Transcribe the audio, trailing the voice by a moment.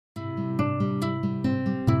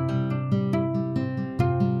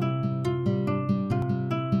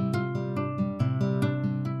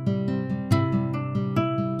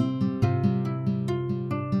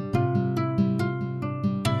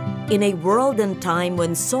In a world and time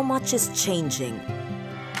when so much is changing,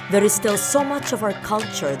 there is still so much of our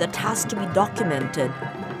culture that has to be documented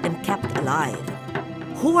and kept alive.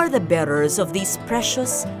 Who are the bearers of these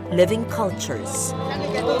precious living cultures?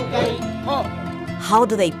 How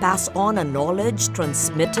do they pass on a knowledge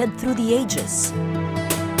transmitted through the ages?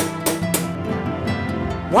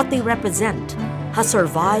 What they represent has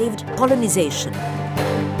survived colonization,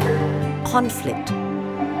 conflict,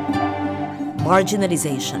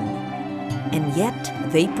 marginalization, and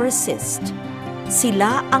yet they persist.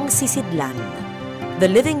 Sila ang sisidlan, the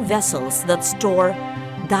living vessels that store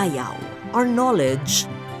dayaw, our knowledge,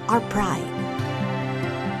 our pride.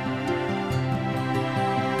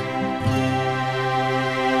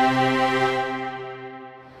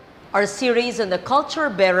 Our series on the culture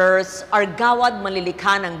bearers, our Gawad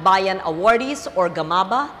Malilikan ng Bayan awardees or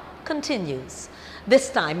Gamaba continues. This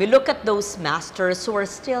time, we look at those masters who are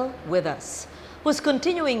still with us, whose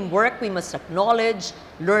continuing work we must acknowledge,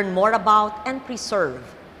 learn more about, and preserve.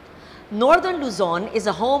 Northern Luzon is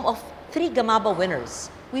a home of 3 Gamaba winners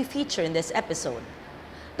we feature in this episode.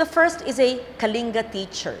 The first is a Kalinga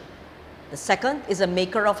teacher. The second is a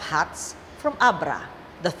maker of hats from Abra.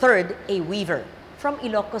 The third, a weaver from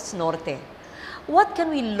Ilocos Norte. What can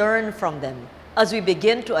we learn from them as we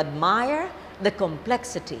begin to admire the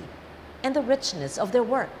complexity and the richness of their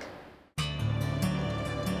work?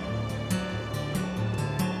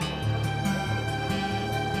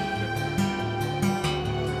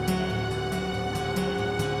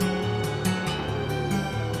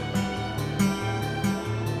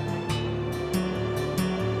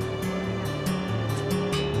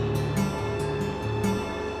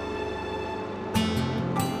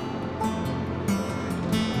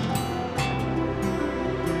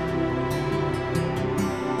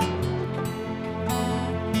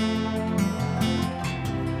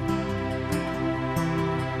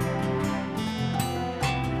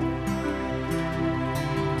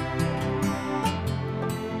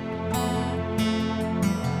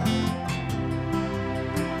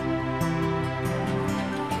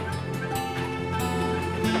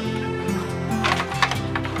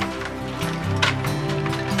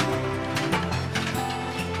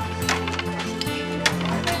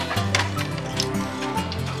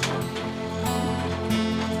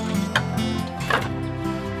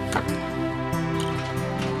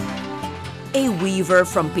 A weaver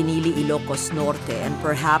from Pinili, Ilocos Norte, and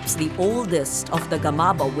perhaps the oldest of the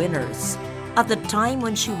Gamaba winners, at the time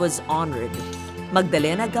when she was honored,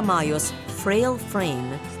 Magdalena Gamayo's frail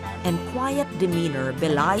frame and quiet demeanor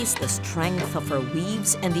belies the strength of her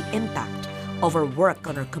weaves and the impact of her work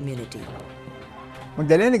on her community.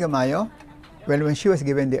 Magdalena Gamayo, well, when she was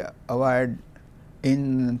given the award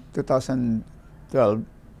in 2012,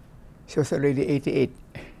 she was already 88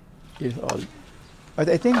 years old. But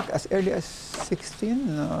I think as early as 16,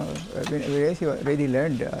 she already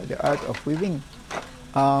learned the art of weaving.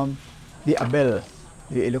 The abel,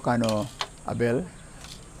 the Ilocano abel.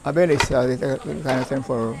 Abel is the Ilocano term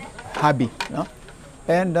for hobby, no?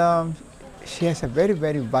 And she has a very,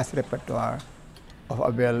 very vast repertoire of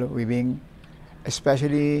abel weaving,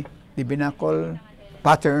 especially the binakol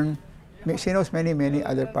pattern. She knows many, many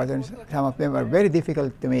other patterns. Some of them are very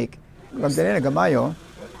difficult to make. Magdalena Gamayo,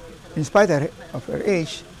 in spite of her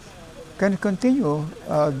age, can continue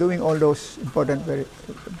doing all those important, very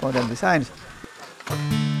important designs.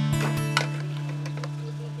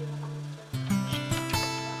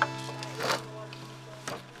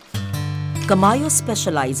 Gamayo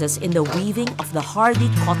specializes in the weaving of the hardy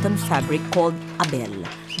cotton fabric called abel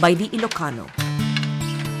by the Ilocano.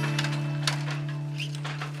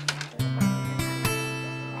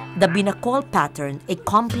 The binakol pattern, a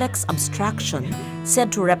complex abstraction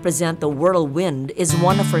said to represent the whirlwind, is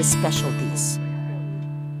one of her specialties.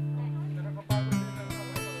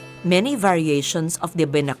 Many variations of the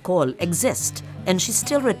binakol exist, and she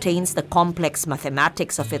still retains the complex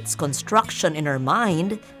mathematics of its construction in her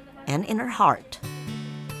mind and in her heart.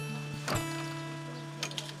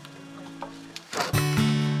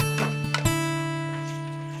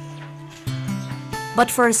 But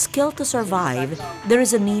for a skill to survive, there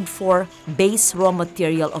is a need for base raw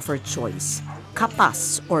material of her choice,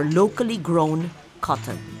 kapas or locally grown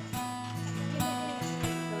cotton.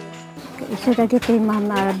 Isa na dito ma'am,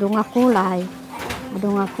 adunga kulay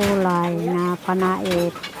na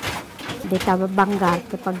panait, dito bangga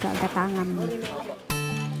kapag datangan mo.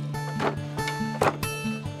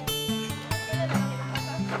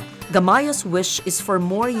 Gamayo's wish is for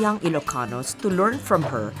more young Ilocanos to learn from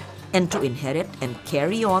her and to inherit and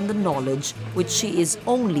carry on the knowledge which she is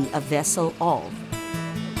only a vessel of.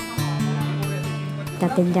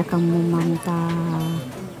 Tatinda kang mumanta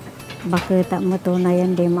Bakita mo to na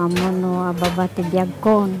yan, di mamo no, ababati biyag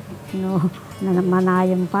kon, no, na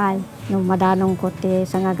manayang pay, no, madanong ko ti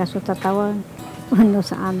sa nga gasutatawan, ano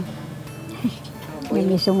saan. May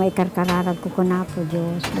miso nga ikarkararag ko na po,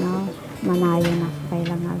 Diyos, no, manayo na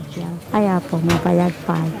kailang agsiya. Kaya po, mapayag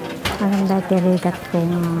pay. Anong dati rigat ko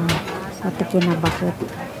nga, pati kinabakit.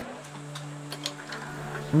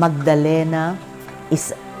 Magdalena is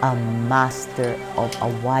a master of a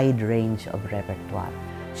wide range of repertoire.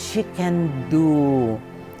 She can do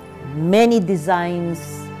many designs,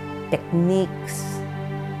 techniques,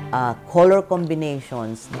 color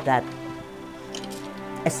combinations that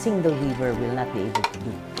a single weaver will not be able to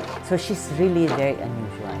do. So she's really very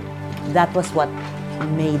unusual. That was what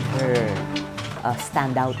made her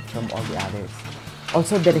stand out from all the others.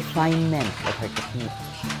 Also the refinement of her technique.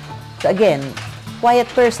 So again, quiet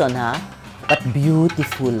person, huh? But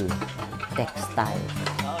beautiful textile.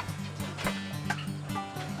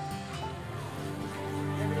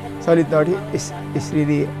 Solidarity is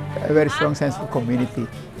really a very strong sense of community.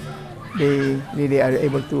 They really are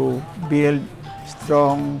able to build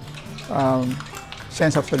strong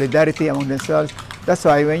sense of solidarity among themselves. That's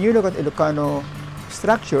why when you look at Ilocano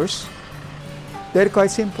structures, they're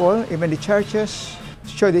quite simple. Even the churches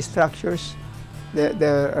show these structures.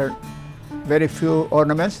 There are very few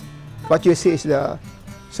ornaments. What you see is the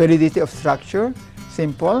solidity of structure,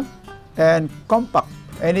 simple and compact.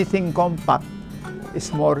 Anything compact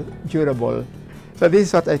is more durable. So this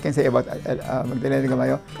is what I can say about Magdalena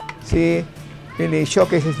Gamayo. She really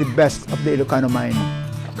showcases the best of the Ilocano mind.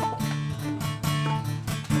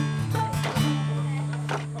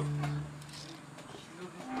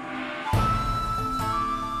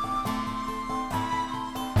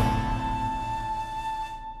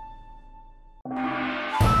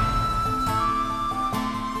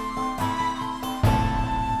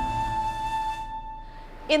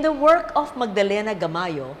 In the work of Magdalena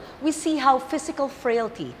Gamayo, we see how physical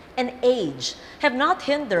frailty and age have not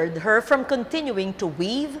hindered her from continuing to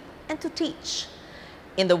weave and to teach.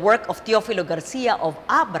 In the work of Teofilo Garcia of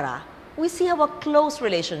Abra, we see how a close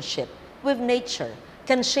relationship with nature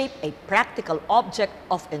can shape a practical object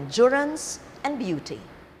of endurance and beauty.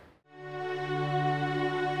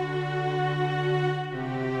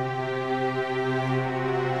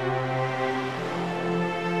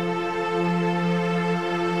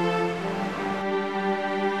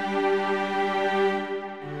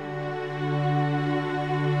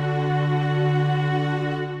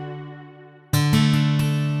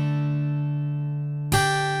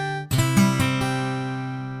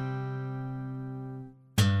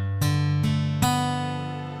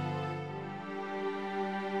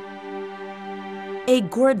 A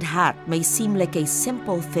gourd hat may seem like a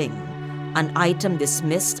simple thing, an item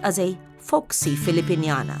dismissed as a folksy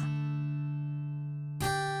Filipiniana.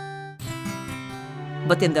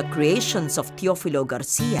 But in the creations of Teofilo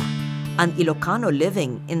Garcia, an Ilocano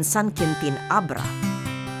living in San Quintin, Abra,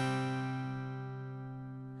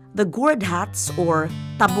 the gourd hats or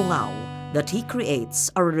tabungao that he creates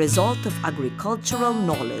are a result of agricultural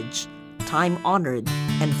knowledge, time-honored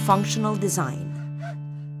and functional design,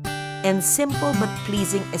 and simple but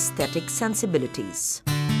pleasing aesthetic sensibilities.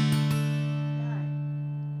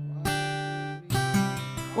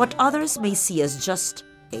 What others may see as just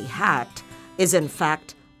a hat is in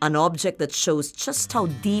fact an object that shows just how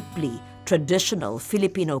deeply traditional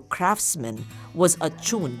Filipino craftsman was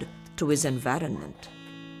attuned to his environment.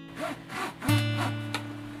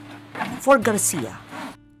 For Garcia,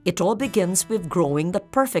 it all begins with growing the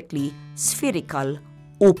perfectly spherical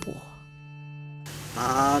upo.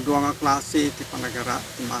 Dua nga klase ti panagara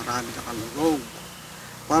ti marami na kalulog.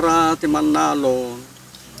 Para ti manalo,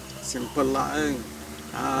 simple laeng.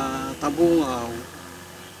 Tabungaw,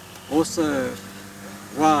 oser,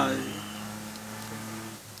 way,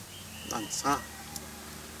 lansa.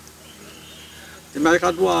 Ti may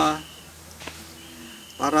kadwa,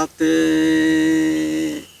 para ti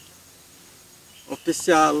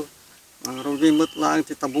opisyal, ang rugimot lang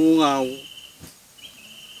ti tabungaw,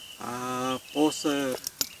 poser,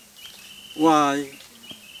 way,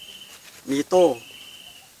 mito,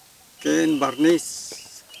 ken barnis.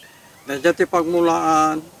 Dahil ti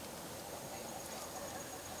pagmulaan,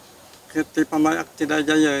 kiti pamayak ti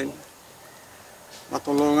dayayen,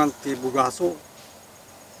 matulungan ti bugaso,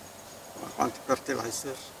 ti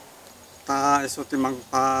fertilizer. Ta iso ti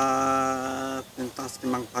pintas ti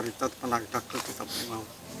mangparitat panagdakkel ti tabungaw.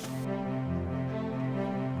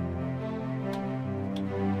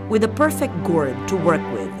 With a perfect gourd to work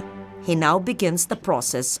with, he now begins the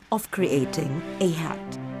process of creating a hat.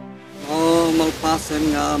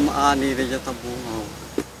 Malpasen nga maani rin yung tabungaw.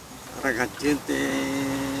 Ragadyan ti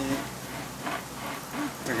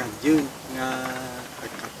yun nga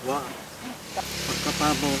agkatwa.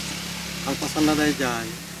 Pagkatapos, kalpasan na dahi dyan,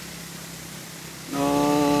 no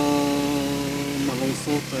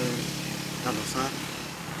malungsot dalusan.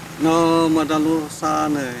 No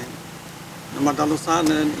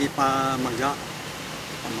madalusanan ipamaga.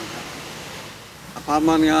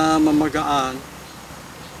 Apaman nga mamagaan,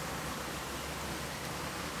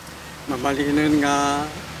 mabalinin nga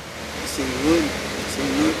singun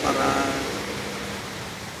para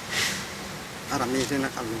aramitin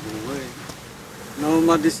na kalubuhay. No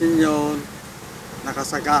madisinyon,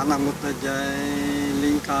 nakasagana mo ta dyan,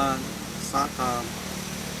 lingkan, sakam,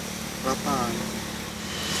 ratan,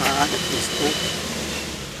 sa isto,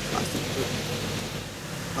 plastic food.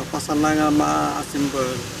 Papasan na nga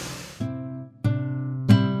ma-assemble.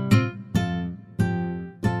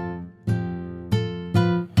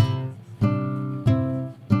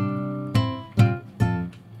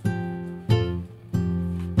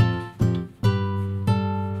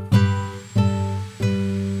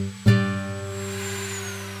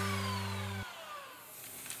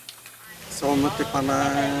 So, mati pa na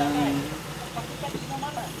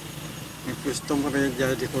may gusto mo rin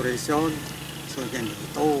dyan decoration. So, yan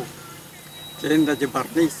dito. Diyan na dyan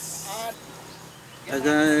barnis.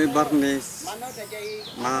 Dyan barnis.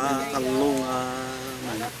 Makalong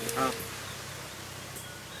manapikap.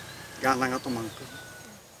 Gana nga tumangko.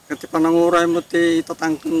 Kasi pananguray mo ti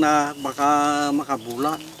itatangkong na baka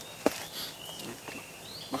makabulan.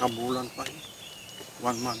 Makabulan pa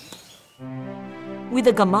 1 month. With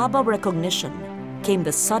the Gamaba recognition came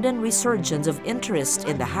the sudden resurgence of interest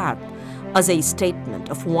in the hat as a statement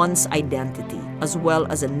of one's identity, as well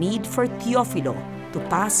as a need for Teofilo to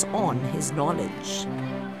pass on his knowledge.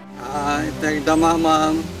 Ito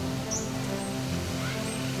damamam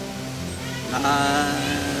na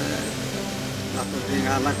natuding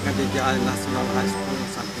anak nga di dyan National High School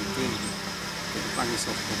sa Pintin. Ito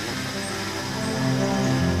pangisok ko.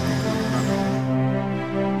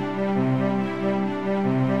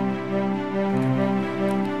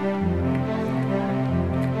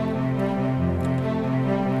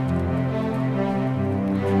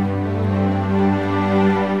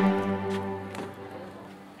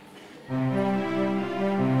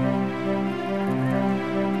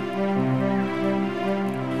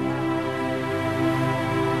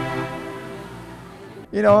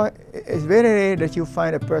 You know, it's very rare that you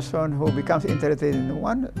find a person who becomes interested in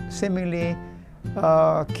one seemingly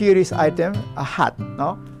curious item, a hat,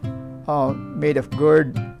 no, made of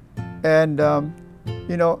gourd, and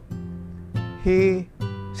you know, he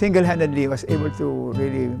single-handedly was able to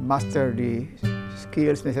really master the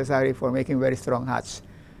skills necessary for making very strong hats.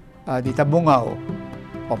 The tabungaw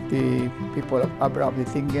of the people of Abra, of the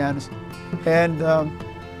Tingians, and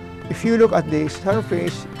if you look at the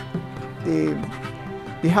surface,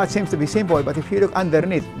 the hat seems to be simple, but if you look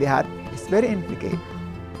underneath the hat, it's very intricate.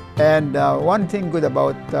 And one thing good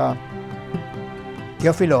about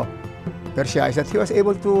Teofilo Garcia is that he was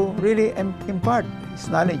able to really impart his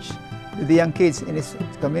knowledge to the young kids in his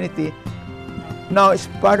community. Now it's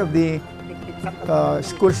part of the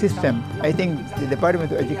school system. I think the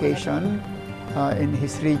Department of Education in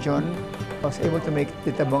his region was able to make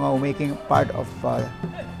the tabungaw making part of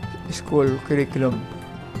school curriculum.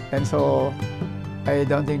 And so I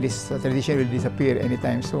don't think this tradition will disappear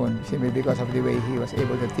anytime soon, simply because of the way he was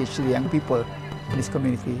able to teach the young people in his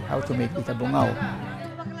community how to make itabungaw.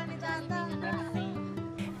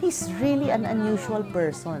 He's really an unusual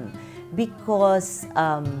person because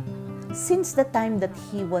since the time that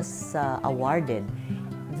he was awarded,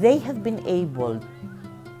 they have been able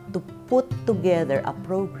to put together a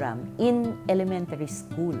program in elementary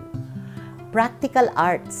school. Practical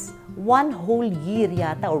arts, 1 whole year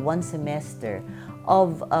yata or 1 semester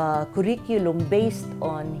of curriculum based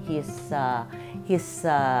on his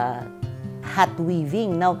hat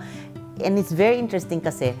weaving. Now, and it's very interesting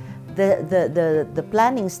kasi the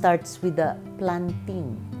planning starts with the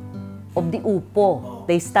planting of the upo.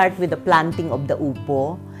 They start with the planting of the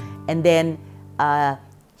upo, and then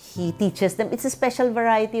he teaches them. It's a special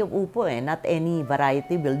variety of upo, not any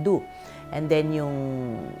variety will do. And then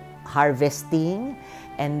yung harvesting,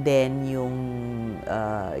 and then yung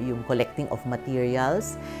collecting of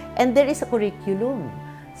materials, and there is a curriculum.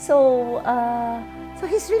 So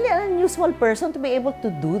he's really an unusual person to be able to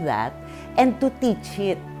do that and to teach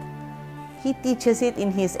it. He teaches it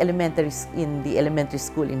in the elementary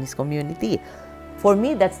school in his community. For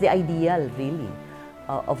me, that's the ideal, really,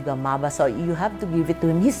 of Gamaba. So you have to give it to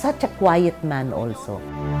him. He's such a quiet man also.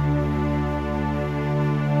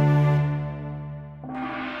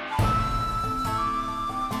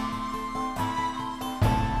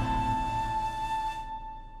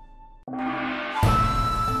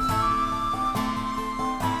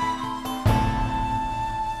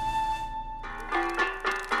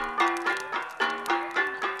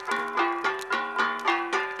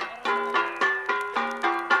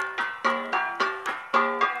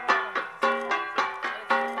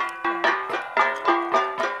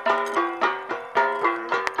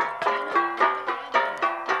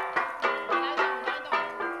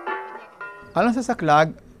 Alonso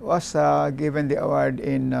Saclag was given the award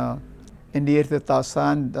in the year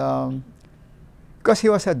 2000 because he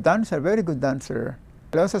was a dancer, very good dancer.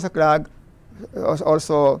 Alonso Saclag is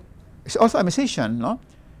also a musician, no?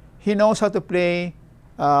 He knows how to play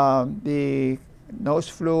the nose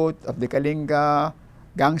flute of the kalinga,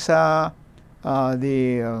 gangsa,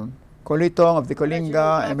 the kolitong of the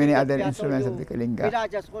kalinga, and many other instruments of the kalinga.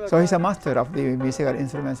 So he's a master of the musical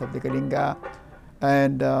instruments of the kalinga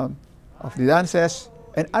and of the dances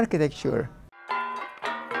and architecture.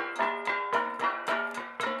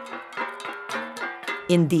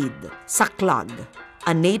 Indeed, Saclag,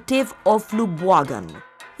 a native of Lubuagan,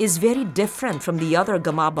 is very different from the other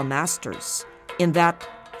Gamaba masters in that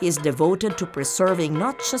he is devoted to preserving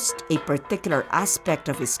not just a particular aspect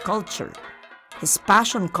of his culture. His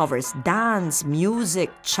passion covers dance,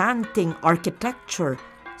 music, chanting, architecture,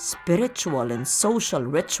 spiritual and social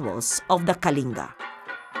rituals of the Kalinga.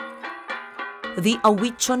 The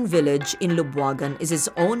Awichon village in Lubuagan is his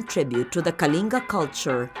own tribute to the Kalinga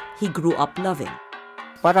culture he grew up loving.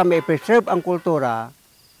 Para ma-preserve ang kultura,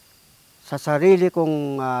 sa sarili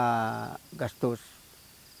kong gastos,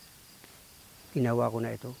 ginawa ko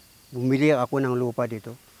na ito. Bumili ako ng lupa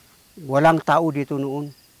dito. Walang tao dito noon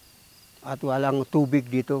at walang tubig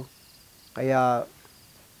dito. Kaya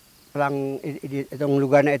parang itong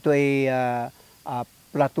lugar na ito ay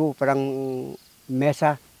plateau, parang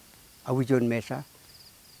mesa, Awichon mesa.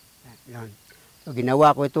 Yan. So,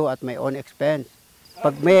 ginawa ko ito at my own expense.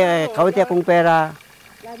 Pag may kaunti akong pera,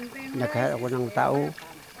 nagkaya ako ng tao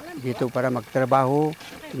dito para magtrabaho,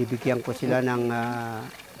 binibigyan ko sila ng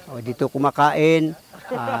dito kumakain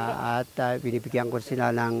at binibigyan ko sila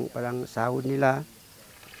ng parang sahod nila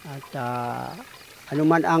at ano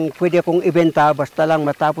man ang pwede kong ibenta basta lang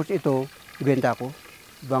matapos ito, ibenta ko.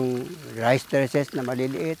 Ibang rice terraces na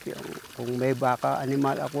maliliit, kung may baka,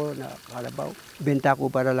 animal ako na kalabaw, ibenta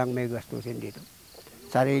ko para lang may gastusin dito.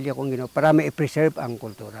 Sarili akong ginawa para ma-preserve ang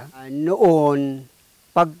kultura. Noon,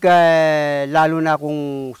 pag lalo na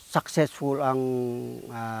kung successful ang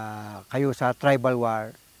kayo sa tribal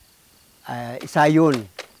war, isa yun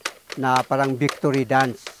na parang victory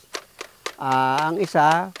dance. Ang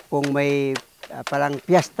isa, kung may parang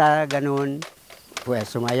piyesta ganun,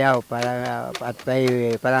 pues sumayaw at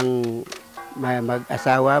parang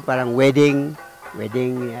mag-asawa, parang wedding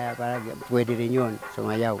parang pwede rin yun,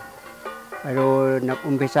 sumayaw. Pero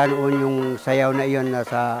nag-umpisa noon yung sayaw na iyon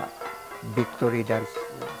nasa victory dance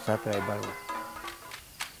sa tribal.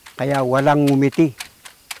 Kaya walang ngumiti.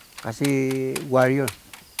 Kasi warrior.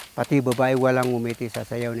 Pati babae walang ngumiti sa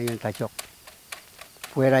sayaw na yun, tachok.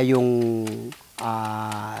 Puwera yung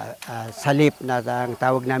salip na ang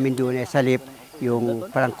tawag namin doon ay salip, yung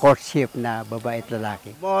parang courtship na babae at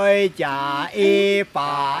lalaki. Moy ja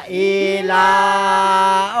ipa ila,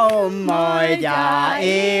 oh moy ja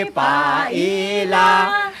ipa ila,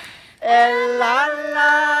 elala,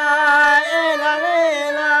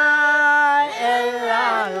 elala,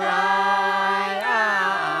 elala,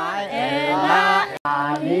 elala,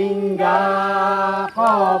 kalinga,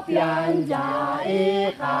 kopyan ja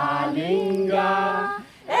kalinga,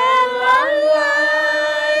 elala.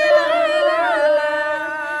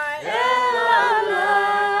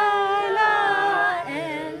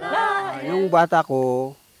 Bata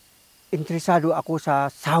ko, interesado ako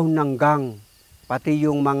sa sound ng gang. Pati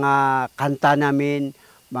yung mga kanta namin,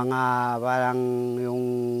 mga parang yung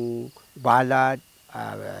ballad,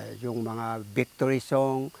 yung mga victory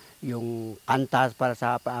song, yung kanta para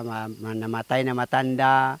sa namatay na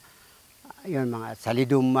matanda, yun, mga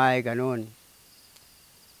salidumay, ganun.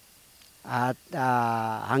 At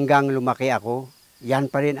hanggang lumaki ako,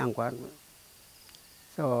 yan pa rin ang kwan.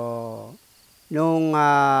 So, nung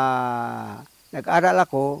nag-aral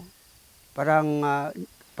ako, parang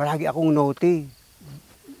palagi akong naughty.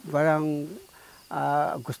 Parang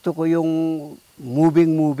gusto ko yung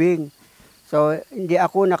moving. So, hindi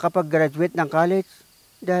ako nakapag-graduate ng college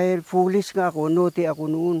dahil foolish nga ako, naughty ako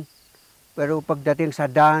noon. Pero pagdating sa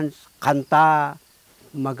dance, kanta,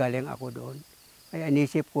 magaling ako doon. Kaya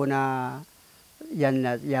inisip ko na yan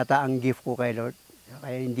na yata ang gift ko kay Lord.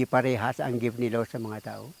 Kaya hindi parehas ang gift ni Lord sa mga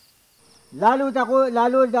tao. Lalo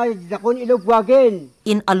dakon Ilugwagin.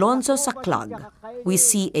 In Alonso Saclag, we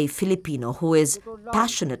see a Filipino who is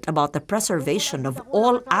passionate about the preservation of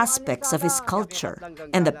all aspects of his culture,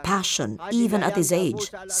 and the passion, even at his age,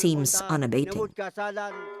 seems unabating.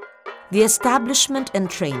 The establishment and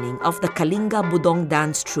training of the Kalinga Budong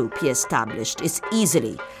dance troupe he established is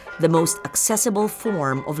easily the most accessible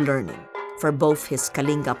form of learning for both his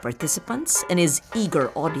Kalinga participants and his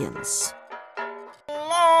eager audience.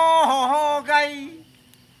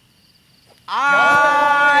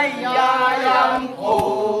 Ay, ay, ay.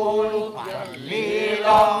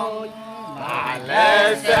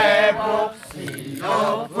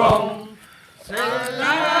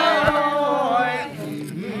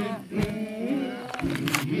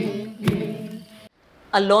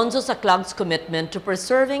 Alonzo Saclag's commitment to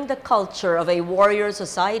preserving the culture of a warrior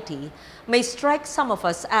society may strike some of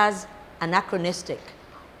us as anachronistic.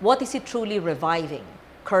 What is he truly reviving?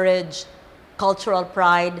 Courage, cultural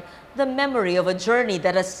pride, the memory of a journey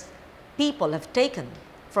that as people have taken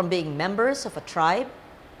from being members of a tribe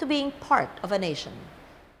to being part of a nation.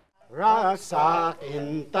 Rasa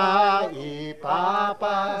kinta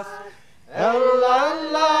ipapas, la la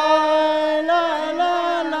la la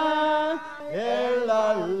la, la la.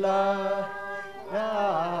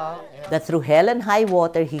 That through hell and high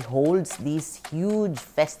water, he holds these huge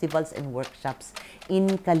festivals and workshops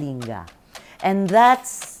in Kalinga. And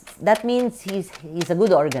that means he's a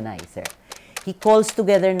good organizer. He calls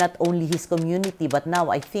together not only his community, but now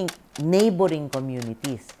I think neighboring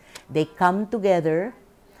communities. They come together,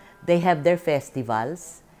 they have their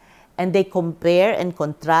festivals, and they compare and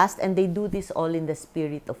contrast, and they do this all in the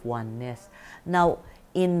spirit of oneness. Now,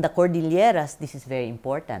 in the Cordilleras, this is very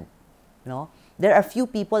important. No? There are few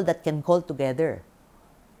people that can call together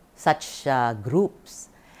such groups.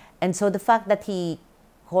 And so the fact that he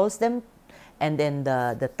calls them, and then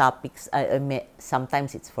the topics,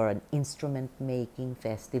 sometimes it's for an instrument-making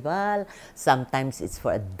festival, sometimes it's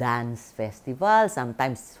for a dance festival,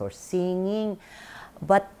 sometimes it's for singing.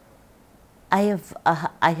 But I have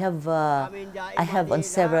on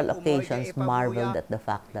several occasions marveled at the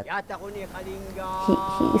fact that he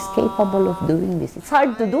is capable of doing this. It's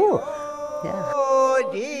hard to do. Yeah.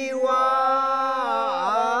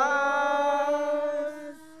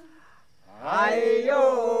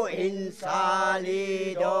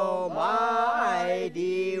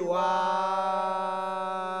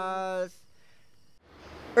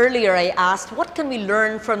 Earlier, I asked, what can we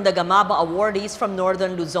learn from the Gamaba awardees from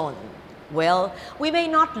Northern Luzon? Well, we may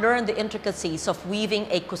not learn the intricacies of weaving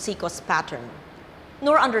a kusikos pattern,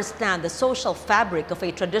 nor understand the social fabric of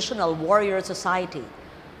a traditional warrior society,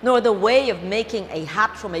 nor the way of making a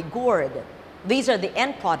hat from a gourd. These are the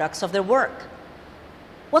end products of their work.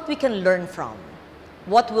 What we can learn from,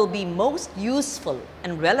 what will be most useful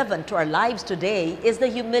and relevant to our lives today is the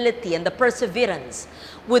humility and the perseverance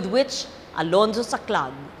with which Alonzo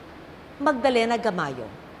Saclag, Magdalena Gamayo,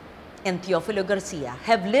 and Teofilo Garcia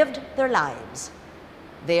have lived their lives.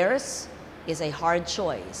 Theirs is a hard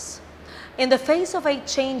choice. In the face of a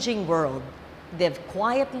changing world, they've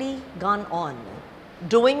quietly gone on,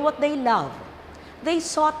 doing what they love. They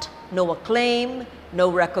sought no acclaim, no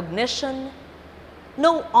recognition,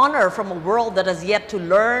 no honor from a world that has yet to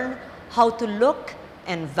learn how to look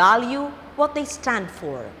and value what they stand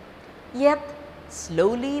for. Yet,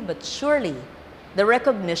 slowly but surely, the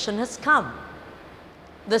recognition has come.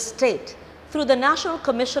 The state, through the National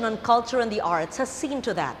Commission on Culture and the Arts, has seen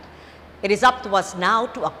to that. It is up to us now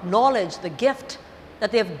to acknowledge the gift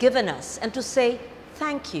that they have given us and to say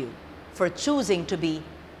thank you for choosing to be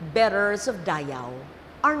bearers of Dayao,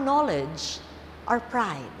 our knowledge, our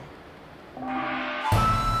pride.